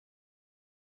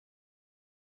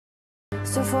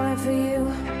Still falling for you.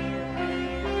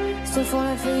 Still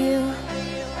falling for you.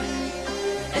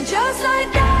 And just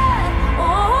like that,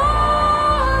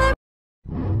 oh.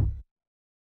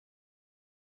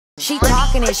 She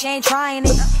talking it, she ain't trying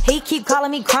it. He keep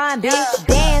calling me crying, bitch.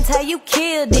 Dance how you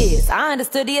killed this. I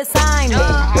understood the assignment.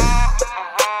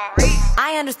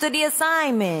 I understood the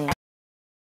assignment.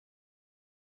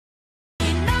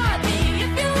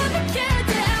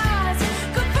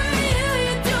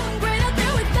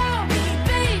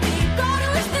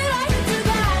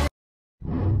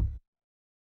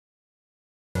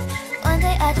 One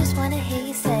day I just wanna hear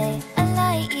you say, I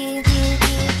like you.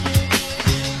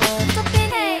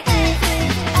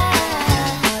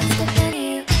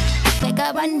 Make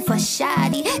a run for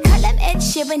shoddy. Call him Ed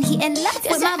Sheeran, he in love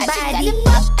with my body.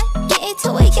 Get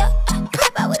into it, yo.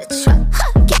 Pop out with a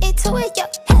truck. Get into it, yo.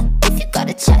 If you go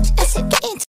to church, I said get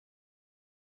into it.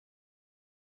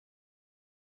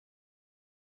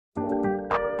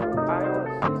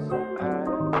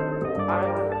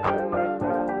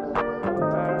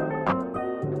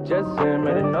 Just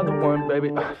made another one,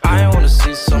 baby. I wanna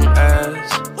see some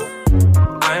ass.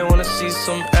 I wanna see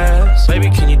some ass. Baby,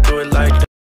 can you do it like that?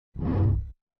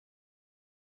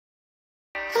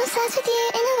 I'm obsessed with you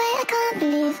in a way I can't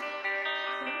believe.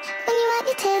 When you wipe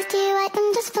your tears, do you wipe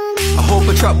them just for me? I hope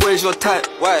a trap boy's your type.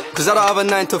 Why? Cause I don't have a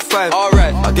 9 to 5.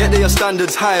 Alright, I get that your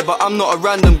standards high, but I'm not a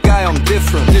random guy, I'm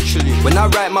different. Literally, when I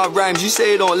write my rhymes, you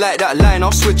say you don't like that line,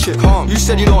 I'll switch it. Calm. You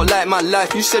said you don't like my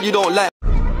life, you said you don't like.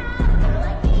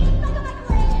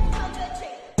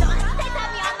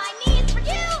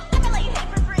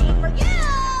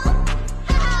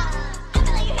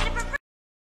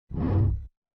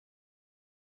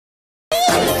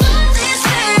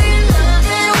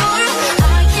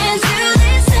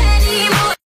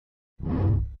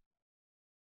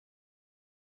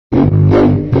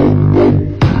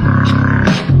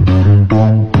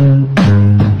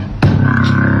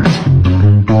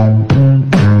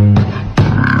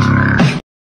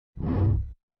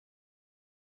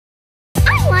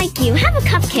 You have a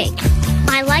cupcake.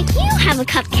 I like you have a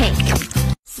cupcake.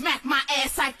 Smack my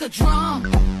ass like a drum.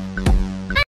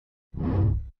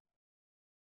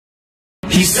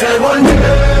 He said one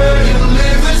day you'll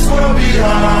leave this world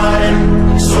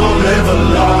behind, so live a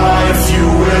life you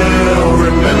will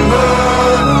remember.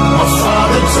 My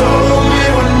father told me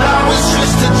when I was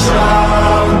just a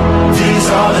child, these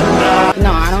are the nights.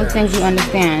 No, I don't think you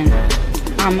understand.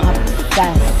 I'm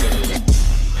obsessed.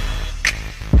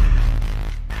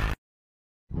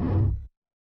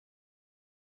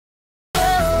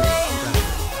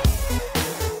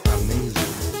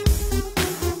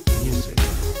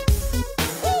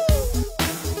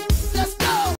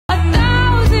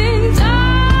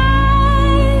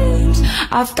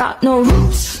 I've got no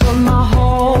roots, but my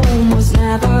home was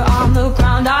never on the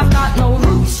ground. I've got no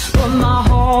roots, but my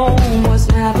home was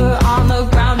never on the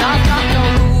ground. I've got no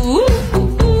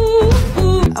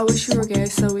roots. I wish you were gay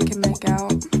so we can make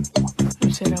out.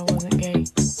 You said I wasn't gay.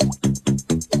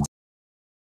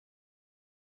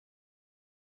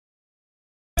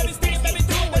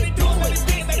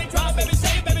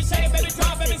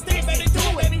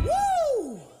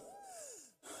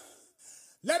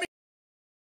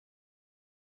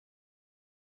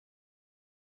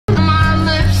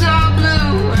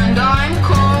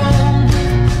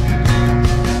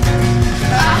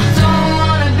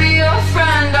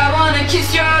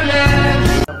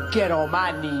 Get on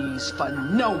my knees for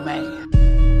no man.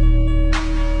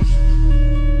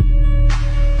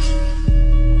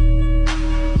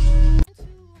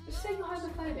 Just say you're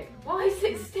homophobic. Why is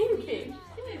it stinking?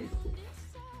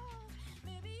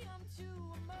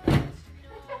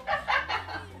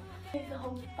 Take the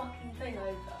whole fucking thing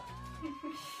over.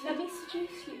 Let me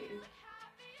seduce you.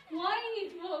 Why?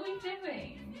 What are we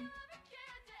doing?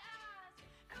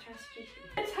 I'm trying to seduce you.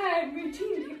 A 10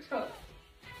 routine TikTok.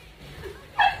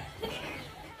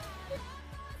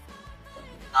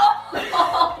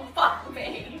 Oh, fuck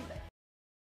me.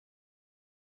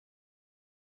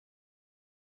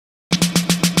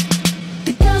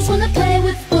 The girls wanna play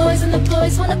with boys and the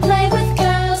boys wanna play with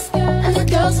girls, and the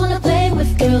girls wanna play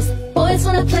with girls, boys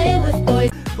wanna play with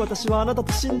boys. 私はあなた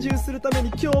と心中するために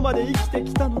今日まで生きて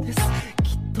きたのです。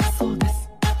きっとそうです。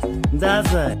だ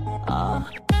ぜ。あ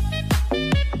あ。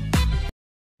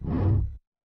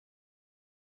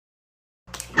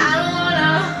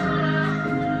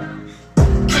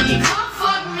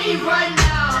Right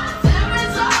now, there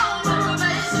is a home that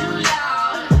makes you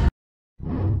loud.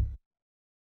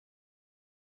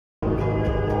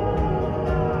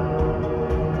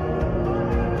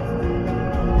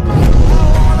 I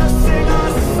wanna sing a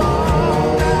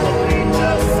song that'll reach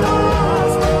the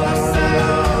stars, but I say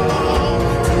along.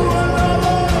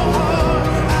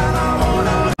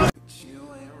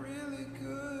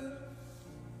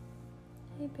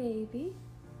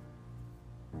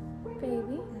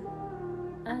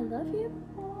 love you.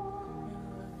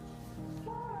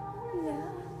 Yeah.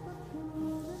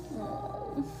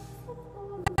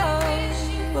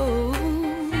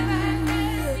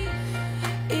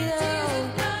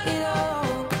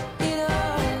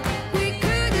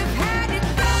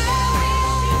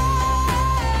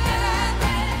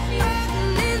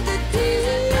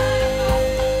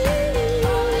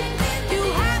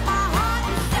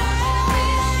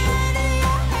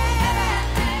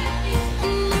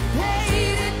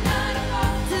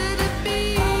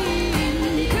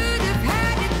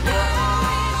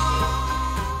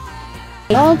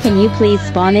 Oh, can you please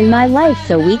spawn in my life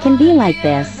so we can be like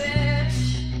this?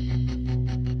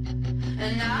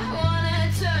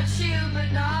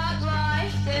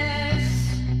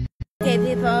 Gay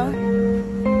people,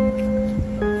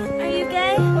 are you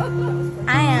gay?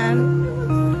 I am.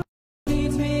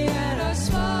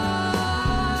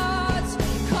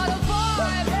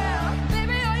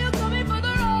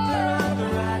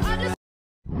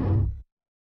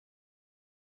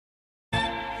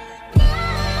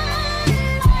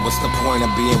 What's the point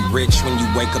of being rich when you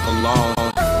wake up alone?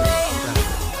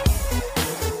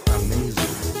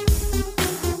 Amazing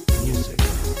music.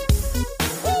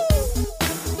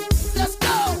 Let's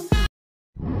go!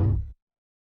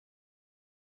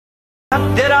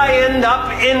 Did I end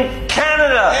up in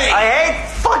Canada? Hey. I hate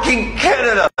fucking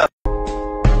Canada!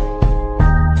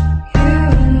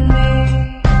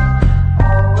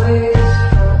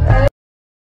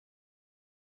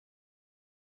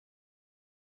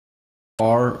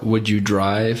 Or would you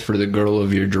drive for the girl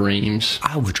of your dreams?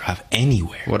 I would drive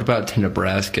anywhere. What about to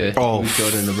Nebraska? Oh, Would you go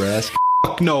to Nebraska?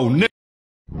 No, no.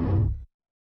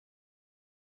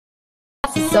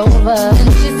 It's over.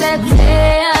 And she said,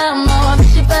 damn, oh,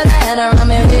 she put that around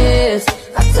my wrist.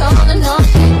 I told her no,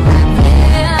 she said,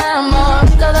 damn, oh,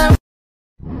 told her.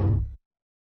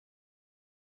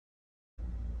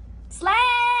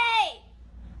 Slay!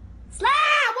 Slay!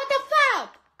 What the fuck?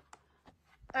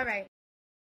 Alright.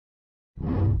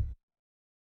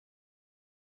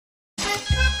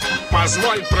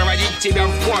 Позволь проводить тебя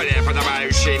в более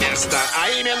подобающее место, а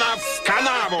именно в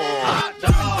канаву.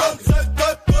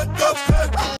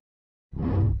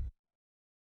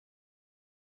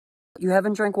 You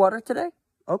haven't drank water today?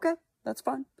 Okay, that's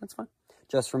fine, that's fine.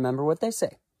 Just remember what they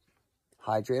say.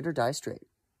 Hydrate or die straight.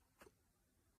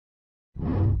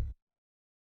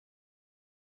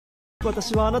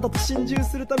 私はあなたと心中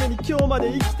するために今日ま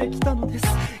で生きてきたのです。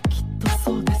きっと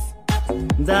そうです。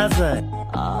だぜ。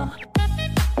ああ。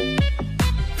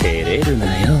照れる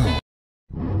なよ。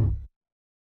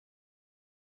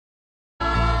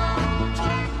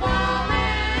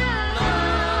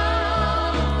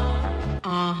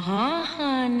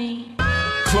Honey.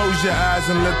 Close your eyes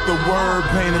and let the word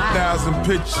paint 1,000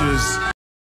 pictures.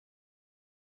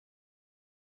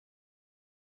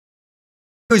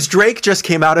 Drake just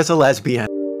came out as a lesbian.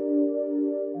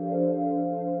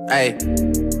 Hey,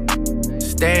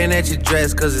 staring at your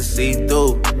dress cause it's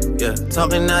see-through. Yeah,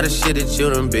 talking all the shit that you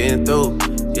done been through.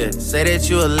 Yeah, say that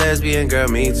you a lesbian, girl,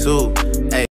 me too.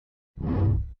 Hey.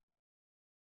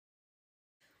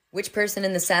 Which person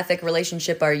in the sapphic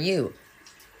relationship are you?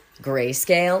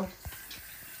 Grayscale?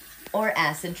 Or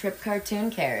acid trip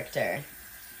cartoon character?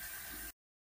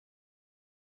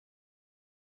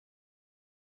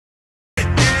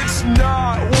 It's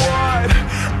not what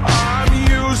I'm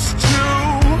used to.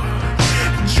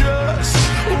 Just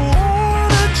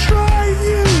wanna try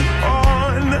you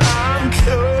on. I'm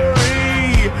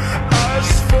curious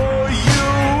for you.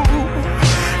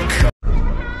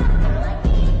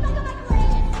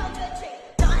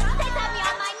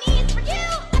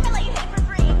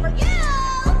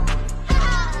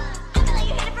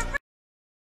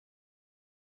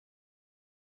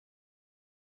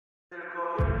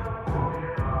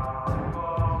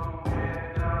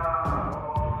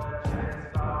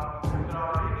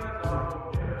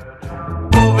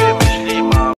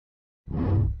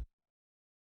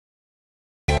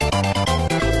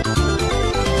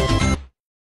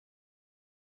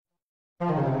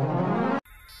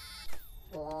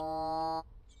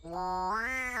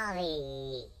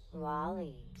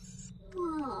 Wally.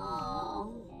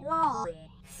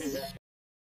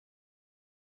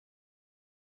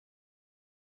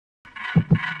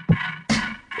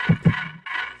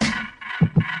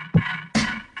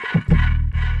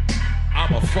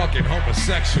 I'm a fucking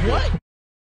homosexual. What?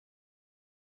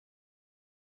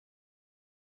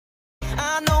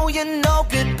 I know you're no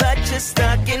good, but you're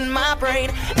stuck in my brain.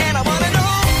 And I wanna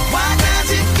know, why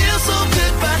does it feel so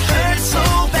good but hurt so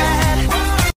bad?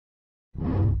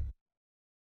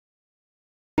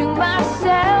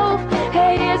 Myself,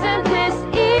 hey, isn't this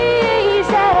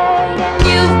easy?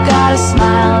 You've got a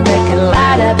smile that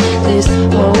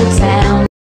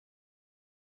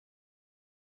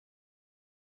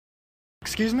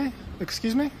Excuse me?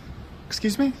 Excuse me?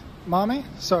 Excuse me? Mommy?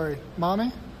 Sorry.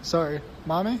 Mommy? Sorry.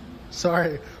 Mommy?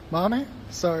 Sorry. Mommy?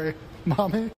 Sorry.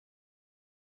 Mommy?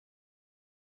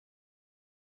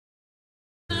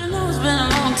 I know it's been a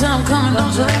long time coming,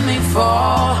 don't you let me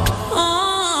fall.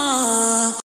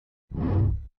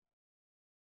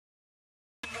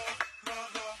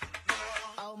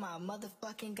 Oh my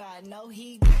motherfucking God, no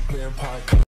he.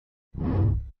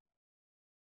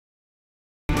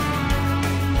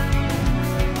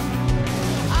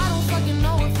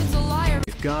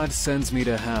 If God sends me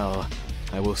to hell,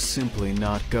 I will simply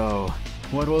not go.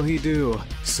 What will he do?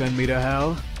 Send me to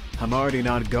hell? I'm already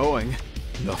not going.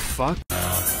 The fuck?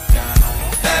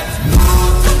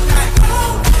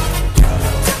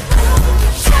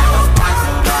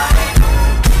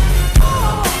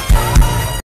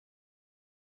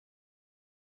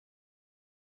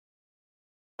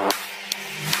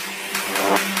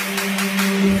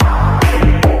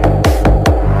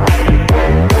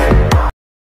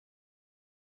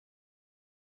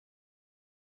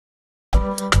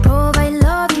 Provide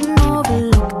loving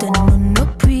overlooked and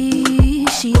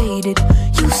unappreciated.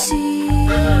 You see,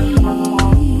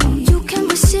 you can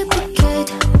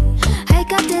reciprocate. I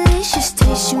got delicious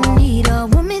taste. You need a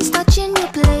woman's touch in your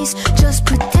place. Just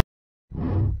pretend.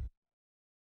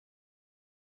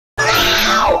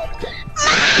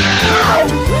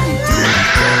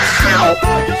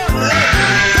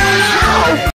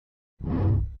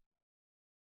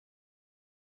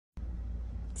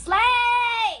 Slay!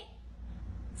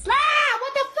 Slay!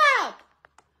 What the fuck?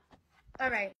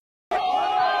 Alright.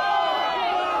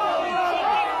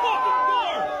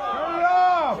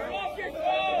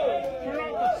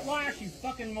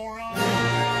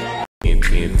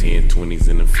 In 10, 20s,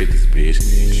 and the 50s, bitch.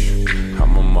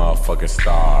 I'm a motherfucking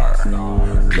star.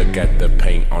 Look at the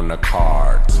paint on the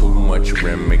car. Too much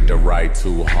rim, make the ride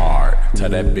too hard. Tell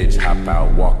that bitch hop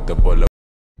out, walk the bullet.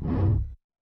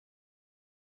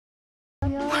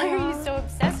 Why are you so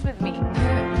obsessed with me?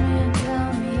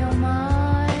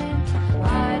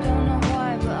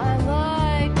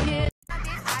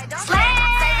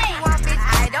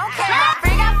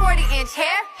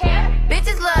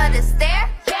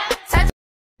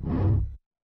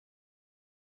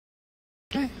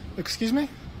 Excuse me?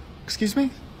 Excuse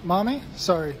me? Mommy?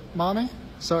 Sorry. Mommy?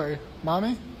 Sorry.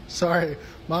 Mommy? Sorry.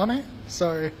 Mommy?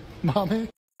 Sorry. Mommy?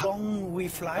 Long we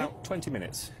fly? 20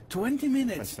 minutes. 20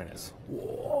 minutes? 20 minutes.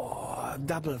 Whoa,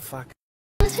 double fuck.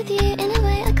 With you in a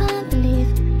way I can't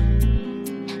believe.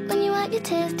 When you wipe your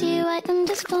tears, do you wipe them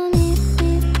just for me?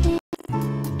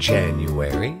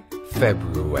 January,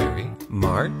 February,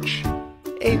 March,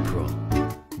 April,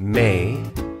 May,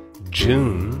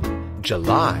 June,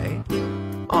 July,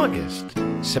 August,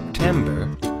 September.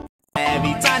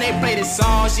 Every time they play this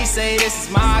song, she say this is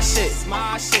my shit,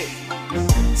 my shit.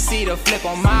 See the flip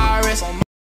on my wrist.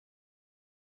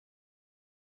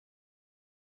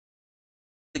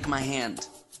 Lick my hand.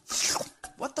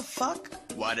 What the fuck?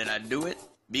 Why did I do it?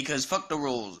 Because fuck the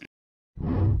rules.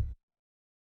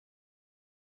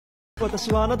 私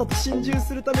はあなたと心中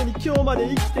するために今日まで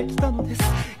生きてきたのです。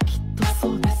きっと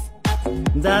そうです。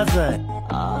だぜ。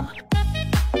ああ。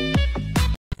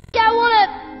I wanna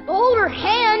hold her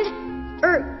hand,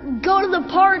 or go to the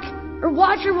park, or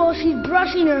watch her while she's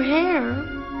brushing her hair.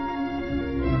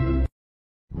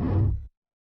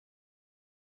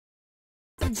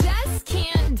 Just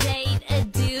can't date a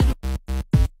dude.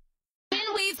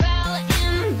 When we fell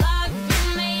in love,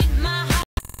 you made my heart.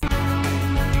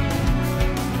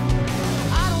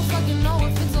 I don't fucking know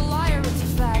if it's a lie or it's a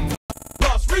fact.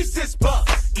 Boss, Reese's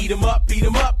Puffs. Eat 'em up, beat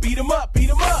 'em up, beat 'em up, beat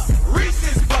 'em up.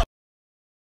 Reese's Puffs.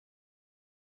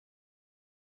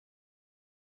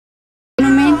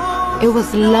 Gentlemen, it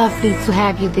was lovely to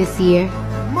have you this year.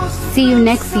 See you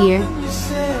next year,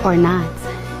 or not.